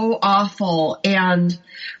so awful. And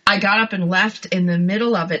I got up and left in the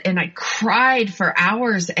middle of it, and I cried for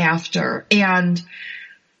hours after. And,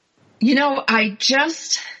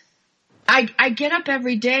 I get up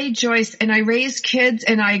every day, Joyce, and I raise kids,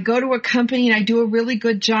 and I go to a company, and I do a really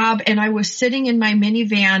good job. And I was sitting in my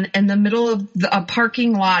minivan in the middle of a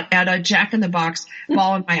parking lot at a Jack in the Box,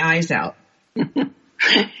 bawling my eyes out.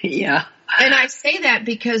 Yeah. And I say that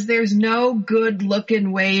because there's no good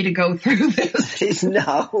looking way to go through this.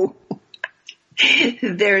 No.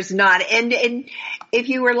 There's not. And if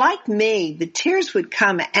you were like me, the tears would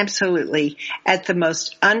come absolutely at the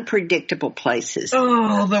most unpredictable places.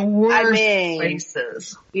 Oh, the worst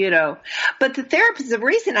places. But the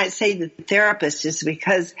reason I say the therapist is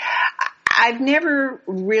because I've never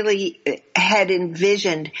really had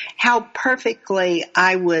envisioned how perfectly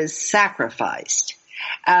I was sacrificed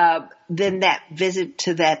than that visit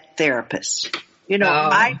to that therapist.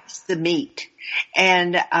 I was the meat,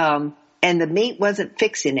 and the meat wasn't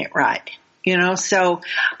fixing it right. So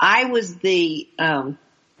I was the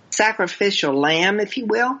sacrificial lamb, if you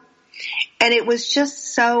will, and it was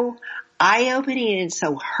just so eye-opening and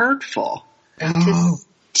so hurtful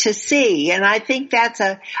to see. And I think that's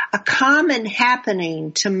a common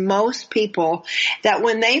happening to most people, that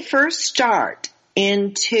when they first start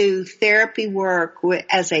into therapy work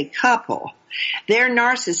as a couple, their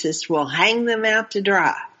narcissist will hang them out to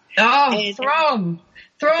dry. Oh, and throw them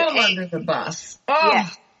under the bus.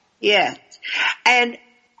 Oh, yes. And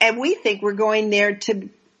we think we're going there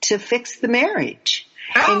to fix the marriage,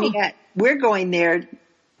 and yet we're going there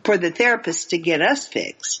for the therapist to get us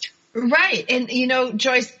fixed. Right. And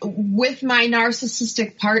Joyce, with my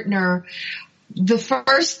narcissistic partner, the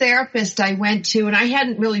first therapist I went to, and I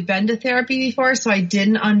hadn't really been to therapy before, so I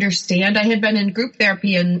didn't understand. I had been in group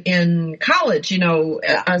therapy in college,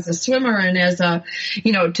 as a swimmer and as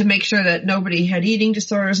to make sure that nobody had eating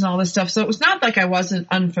disorders and all this stuff. So it was not like I wasn't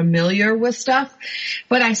unfamiliar with stuff,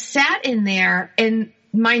 but I sat in there, and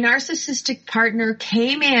my narcissistic partner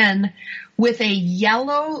came in with a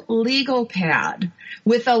yellow legal pad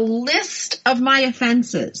with a list of my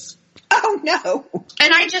offenses. Oh, no.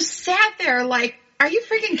 And I just sat there like, are you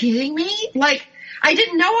freaking kidding me? Like, I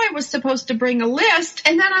didn't know I was supposed to bring a list.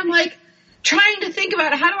 And then I'm like trying to think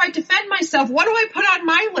about how do I defend myself? What do I put on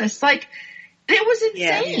my list? Like, it was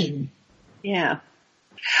insane. Yeah.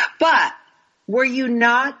 But were you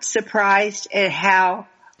not surprised at how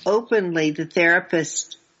openly the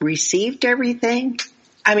therapist received everything?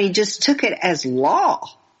 I mean, just took it as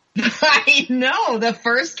law. I know. The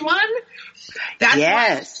first one? That's why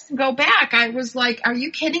I didn't go back. I was like, are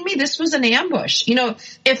you kidding me? This was an ambush.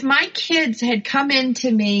 If my kids had come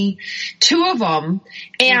into me, two of them,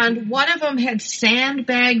 and one of them had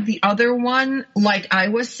sandbagged the other one like I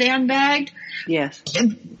was sandbagged, yes,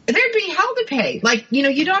 there'd be hell to pay. Like,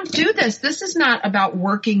 you don't do this. This is not about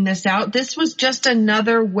working this out. This was just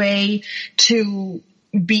another way to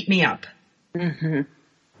beat me up. Mm-hmm.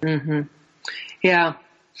 Mm-hmm. Yeah.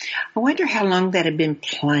 I wonder how long that had been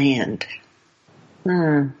planned.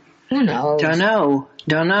 Who knows? Don't know.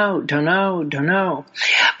 But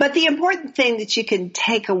the important thing that you can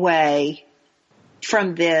take away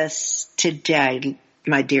from this today,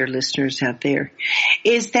 my dear listeners out there,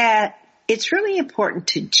 is that it's really important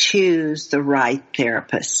to choose the right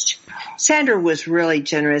therapist. Sandra was really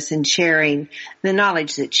generous in sharing the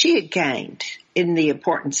knowledge that she had gained in the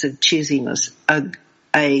importance of choosing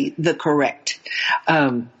the correct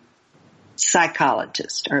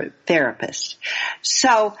psychologist or therapist.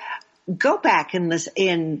 So go back and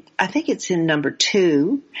listen I think it's in number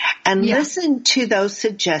 2, and listen to those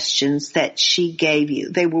suggestions that she gave you.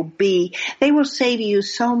 They will save you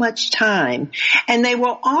so much time, and they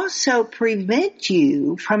will also prevent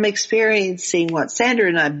you from experiencing what Sandra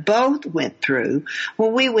and I both went through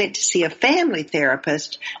when we went to see a family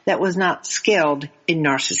therapist that was not skilled in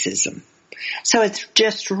narcissism. So it's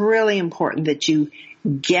just really important that you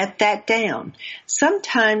get that down.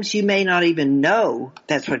 Sometimes you may not even know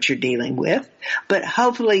that's what you're dealing with, but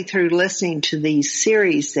hopefully through listening to these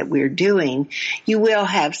series that we're doing, you will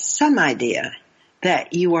have some idea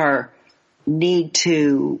that you need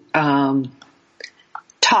to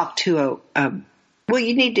talk to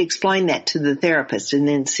you need to explain that to the therapist and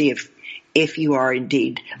then see if you are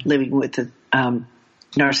indeed living with a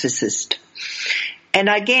narcissist. And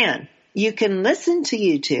again, you can listen to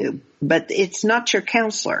YouTube, but it's not your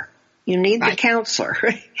counselor. You need the counselor.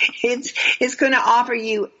 It's going to offer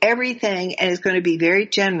you everything, and it's going to be very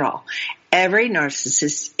general. Every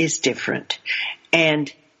narcissist is different,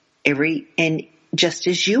 and just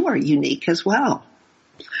as you are unique as well.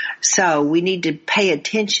 So we need to pay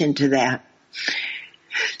attention to that.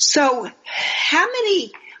 So how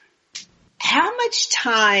much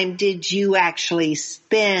time did you actually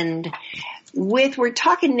spend we're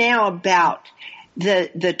talking now about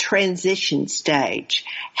the transition stage.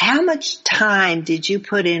 How much time did you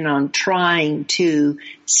put in on trying to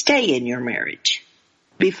stay in your marriage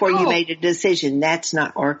before you made a decision that's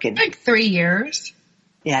not working? Like 3 years.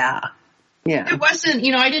 Yeah. Yeah. It wasn't,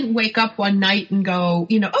 I didn't wake up one night and go,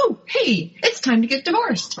 oh, hey, it's time to get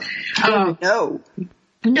divorced. No.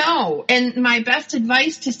 No. And my best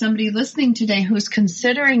advice to somebody listening today who's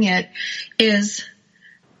considering it is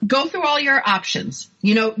go through all your options.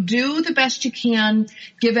 Do the best you can.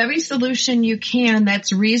 Give every solution you can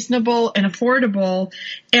that's reasonable and affordable.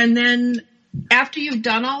 And then after you've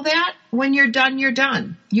done all that, when you're done, you're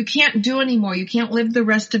done. You can't do anymore. You can't live the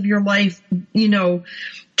rest of your life,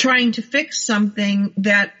 trying to fix something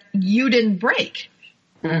that you didn't break.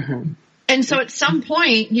 Mm-hmm. And so at some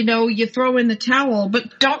point, you throw in the towel,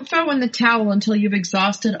 but don't throw in the towel until you've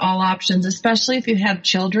exhausted all options, especially if you have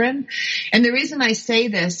children. And the reason I say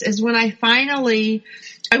this is when I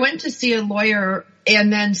went to see a lawyer,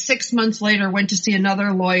 and then 6 months later went to see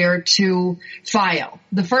another lawyer to file.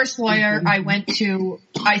 The first lawyer I went to,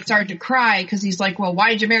 I started to cry because he's like, well,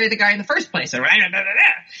 why did you marry the guy in the first place? That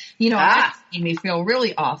made me feel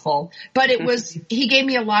really awful. But he gave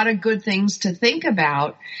me a lot of good things to think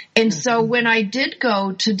about. And so when I did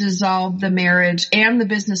go to dissolve the marriage and the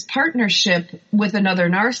business partnership with another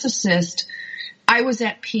narcissist, I was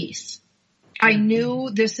at peace. I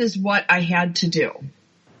knew this is what I had to do.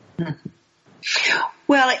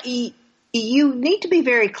 Well, you need to be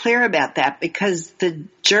very clear about that, because the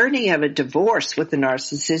journey of a divorce with a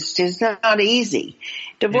narcissist is not easy.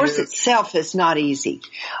 Divorce itself is not easy.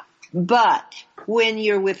 But when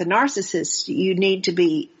you're with a narcissist, you need to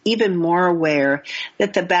be even more aware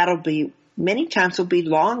that the battle many times will be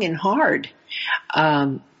long and hard.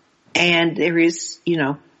 And there is,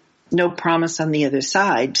 no promise on the other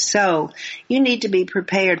side. So you need to be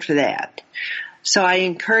prepared for that. So I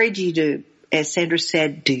encourage you to, as Sandra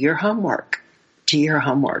said, do your homework. Do your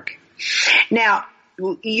homework. Now,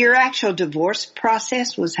 your actual divorce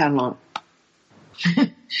process was how long?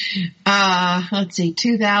 Let's see,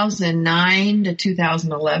 2009 to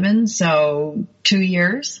 2011, so 2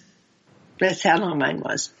 years. That's how long mine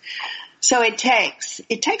was. So it takes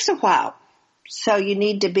a while. So you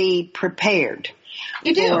need to be prepared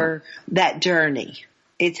for that journey.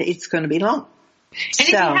 It's going to be long. And if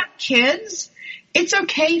you have kids, it's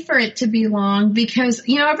okay for it to be long because,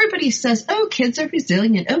 everybody says, oh, kids are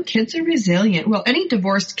resilient. Oh, kids are resilient. Well, any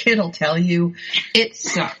divorced kid will tell you it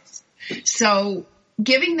sucks. So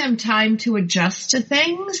giving them time to adjust to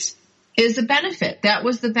things is a benefit. That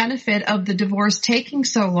was the benefit of the divorce taking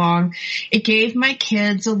so long. It gave my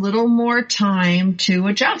kids a little more time to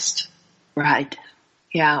adjust. Right.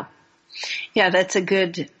 Yeah. Yeah, that's a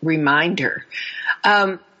good reminder.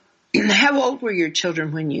 How old were your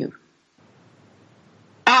children when you?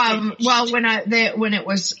 Well,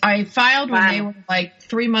 I filed when they were like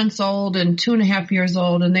 3 months old and 2.5 years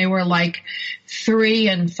old, and they were like 3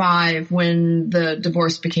 and 5 when the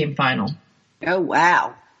divorce became final. Oh,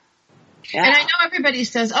 wow. Yeah. And I know everybody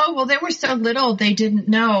says, oh, well, they were so little, they didn't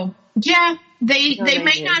know. Yeah, They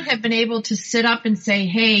may not have been able to sit up and say,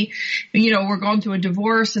 hey, we're going through a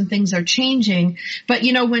divorce and things are changing. But,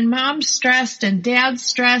 when mom's stressed and dad's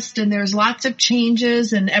stressed and there's lots of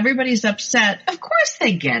changes and everybody's upset, of course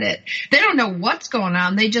they get it. They don't know what's going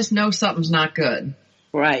on. They just know something's not good.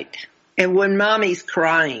 Right. And when mommy's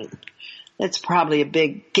crying, that's probably a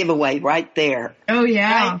big giveaway right there. Oh,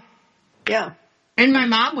 yeah. Right? Yeah. And my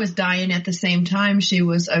mom was dying at the same time.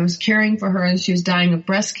 I was caring for her and she was dying of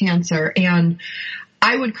breast cancer, and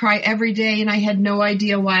I would cry every day and I had no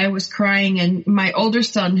idea why I was crying. And my older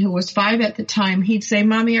son, who was 5 at the time, he'd say,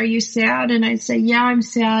 Mommy, are you sad? And I'd say, yeah, I'm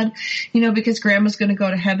sad, because Grandma's going to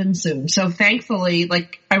go to heaven soon. So thankfully,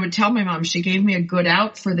 I would tell my mom, she gave me a good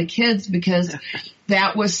out for the kids, because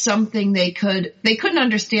that was something they couldn't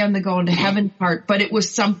understand the going to heaven part, but it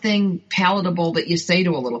was something palatable that you say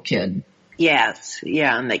to a little kid. Yes.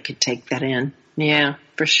 Yeah. And they could take that in. Yeah,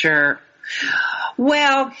 for sure.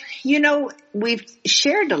 Well, we've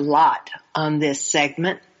shared a lot on this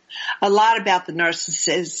segment, a lot about the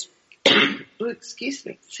narcissist. Excuse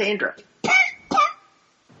me, Sandra.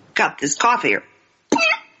 Got this cough here.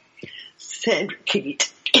 Sandra, can you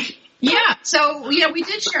Yeah. So, we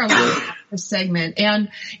did share a lot about this segment, and,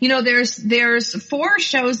 there's 4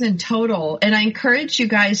 shows in total, and I encourage you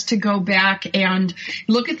guys to go back and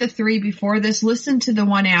look at the 3 before this, listen to the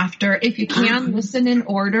one after. If you can, listen in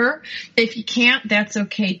order. If you can't, that's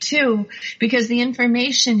okay too, because the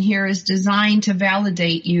information here is designed to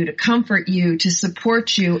validate you, to comfort you, to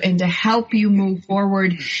support you, and to help you move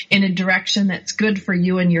forward in a direction that's good for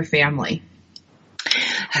you and your family.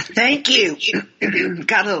 Thank you.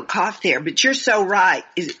 Got a little cough there, but you're so right.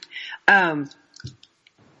 It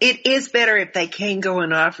is better if they can go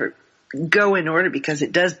in order, because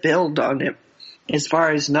it does build on it as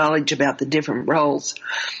far as knowledge about the different roles.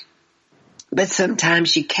 But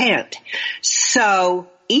sometimes you can't. So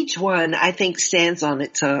each one, I think, stands on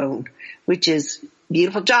its own, which is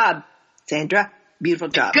beautiful job, Sandra. Beautiful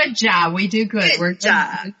job. Good job. We do good. We're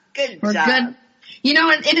job. Good We're job. Good.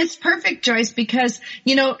 And it's perfect, Joyce, because,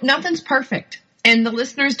 nothing's perfect, and the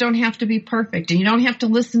listeners don't have to be perfect, and you don't have to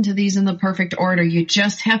listen to these in the perfect order. You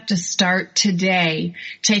just have to start today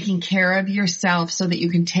taking care of yourself so that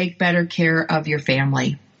you can take better care of your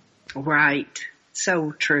family. Right.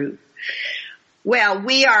 So true. Well,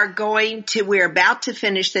 we're about to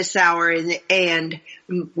finish this hour, and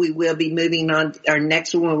we will be moving on. Our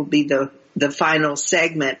next one will be the final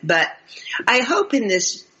segment, but I hope in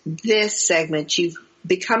this segment you've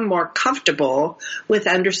become more comfortable with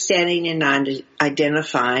understanding and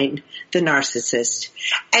identifying the narcissist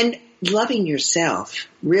and loving yourself,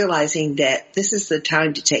 realizing that this is the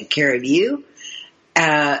time to take care of you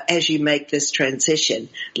as you make this transition.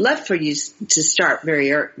 Love for you to start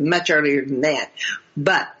much earlier than that,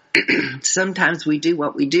 but sometimes we do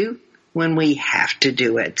what we do when we have to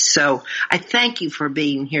do it. So I thank you for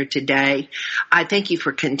being here today. I thank you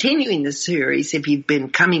for continuing the series if you've been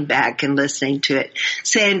coming back and listening to it.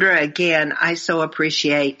 Sandra, again, I so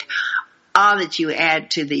appreciate all that you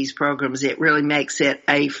add to these programs. It really makes it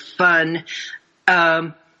a fun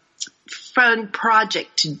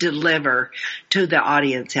project to deliver to the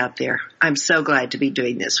audience out there. I'm so glad to be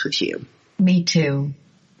doing this with you. Me too.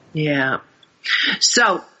 Yeah.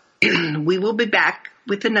 So we will be back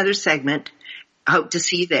with another segment. Hope to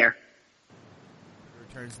see you there.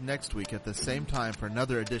 Returns next week at the same time for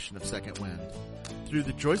another edition of Second Wind. Through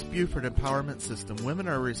the Joyce Buford Empowerment System, women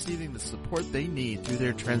are receiving the support they need through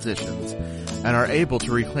their transitions and are able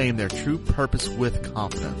to reclaim their true purpose with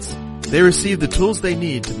confidence. They receive the tools they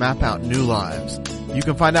need to map out new lives. You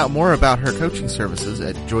can find out more about her coaching services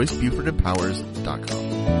at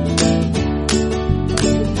joycebufordempowers.com.